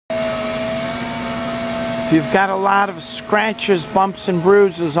If you've got a lot of scratches, bumps, and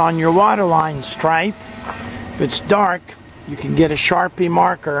bruises on your waterline stripe, if it's dark, you can get a Sharpie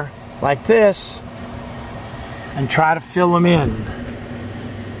marker like this and try to fill them in.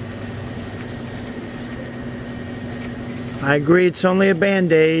 I agree it's only a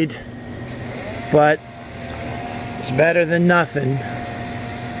band-aid, but it's better than nothing.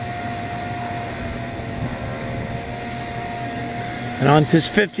 And on this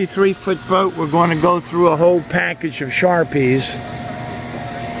 53-foot boat, we're going to go through a whole package of Sharpies.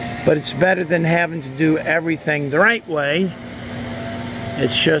 But it's better than having to do everything the right way.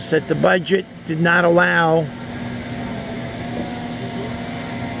 It's just that the budget did not allow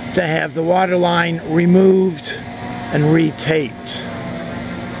to have the waterline removed and retaped.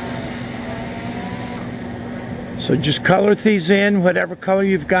 So just color these in, whatever color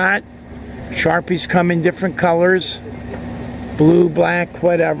you've got. Sharpies come in different colors. Blue, black,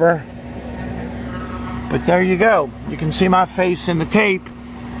 whatever. But there you go. You can see my face in the tape,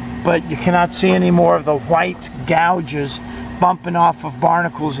 but you cannot see any more of the white gouges bumping off of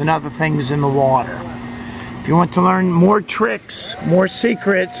barnacles and other things in the water. If you want to learn more tricks, more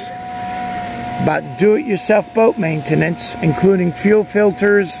secrets about do-it-yourself boat maintenance, including fuel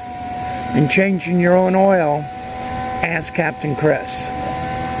filters and changing your own oil, ask Captain Chris.